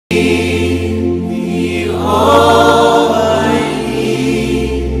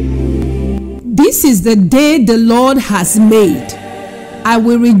This is the day the Lord has made. I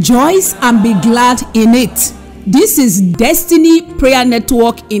will rejoice and be glad in it. This is Destiny Prayer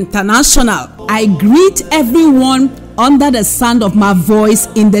Network International. I greet everyone under the sound of my voice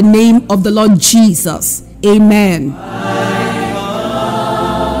in the name of the Lord Jesus. Amen.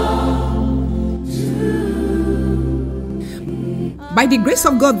 By the grace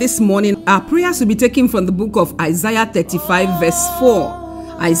of God this morning, our prayers will be taken from the book of Isaiah 35 verse 4.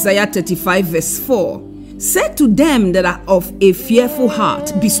 Isaiah 35 verse 4. Say to them that are of a fearful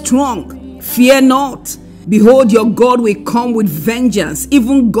heart, be strong, fear not. Behold, your God will come with vengeance,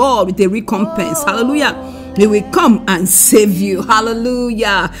 even God with a recompense. Hallelujah. He will come and save you.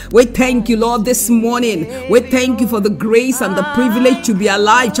 Hallelujah. We thank you, Lord, this morning. We thank you for the grace and the privilege to be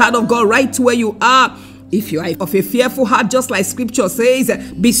alive, child of God, right where you are. If you are of a fearful heart, just like scripture says,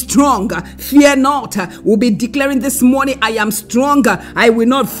 be strong, fear not. We'll be declaring this morning, I am stronger, I will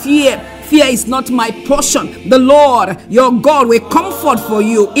not fear. Fear is not my portion. The Lord, your God, will comfort for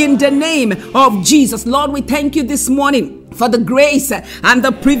you in the name of Jesus. Lord, we thank you this morning for the grace and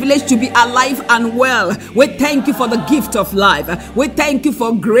the privilege to be alive and well. We thank you for the gift of life. We thank you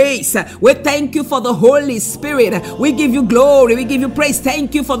for grace. We thank you for the Holy Spirit. We give you glory. We give you praise.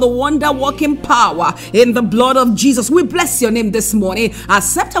 Thank you for the wonder-working power in the blood of Jesus. We bless your name this morning.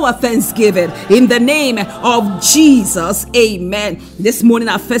 Accept our thanksgiving in the name of Jesus. Amen. This morning,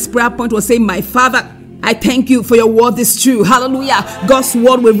 our first prayer point was saying, my Father, I thank you for your word is true. Hallelujah. God's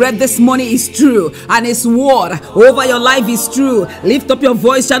word we read this morning is true, and his word over your life is true. Lift up your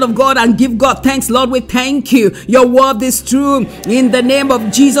voice, child of God, and give God thanks. Lord, we thank you. Your word is true. In the name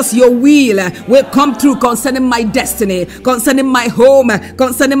of Jesus, your will come through concerning my destiny, concerning my home,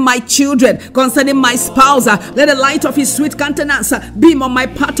 concerning my children, concerning my spouse. Let the light of his sweet countenance beam on my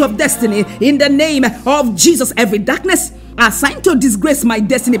path of destiny. In the name of Jesus, every darkness assigned to disgrace my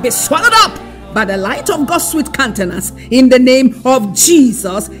destiny be swallowed up by the light of God's sweet countenance in the name of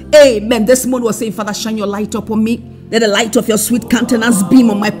Jesus. Amen. This morning was saying, Father, shine your light upon me. Let the light of your sweet countenance beam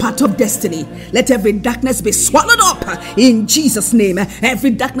on my path of destiny. Let every darkness be swallowed up in Jesus' name. Every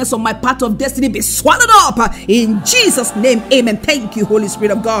darkness on my path of destiny be swallowed up in Jesus' name. Amen. Thank you, Holy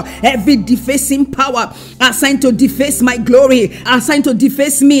Spirit of God. Every defacing power assigned to deface my glory, assigned to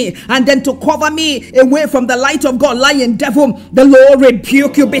deface me, and then to cover me away from the light of God, lying devil, the Lord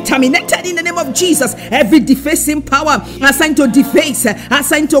rebuke you. Be terminated in the name of Jesus. Every defacing power assigned to deface,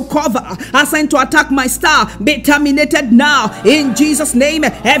 assigned to cover, assigned to attack my star, be terminated now in Jesus' name.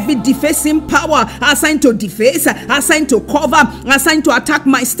 Every defacing power assigned to deface, assigned to cover, assigned to attack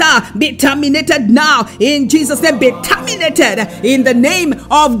my star, be terminated now in Jesus' name. Be terminated in the name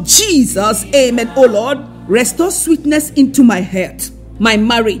of Jesus. Amen. Oh Lord, restore sweetness into my heart, my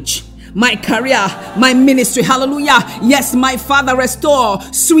marriage, my career, my ministry. Hallelujah. Yes, my Father, restore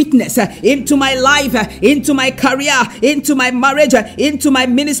sweetness into my life, into my career, into my marriage, into my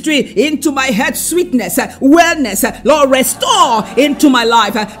ministry, into my head. Sweetness, wellness, Lord, restore into my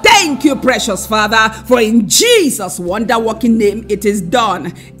life. Thank you, precious Father, for in Jesus' wonder-working name it is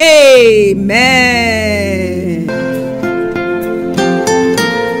done. Amen.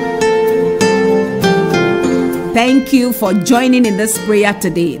 Thank you for joining in this prayer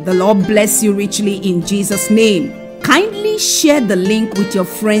today. The Lord bless you richly in Jesus' name. Kindly share the link with your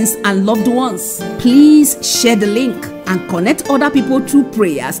friends and loved ones. Please share the link and connect other people through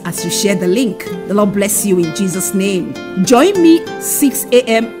prayers as you share the link. The Lord bless you in Jesus' name. Join me 6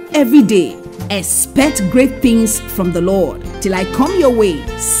 a.m. every day. Expect great things from the Lord. Till I come your way,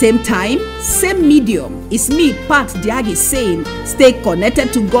 same time, same medium. It's me, Pat Diagi, saying, stay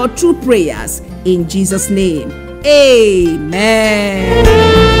connected to God through prayers in Jesus' name. Amen.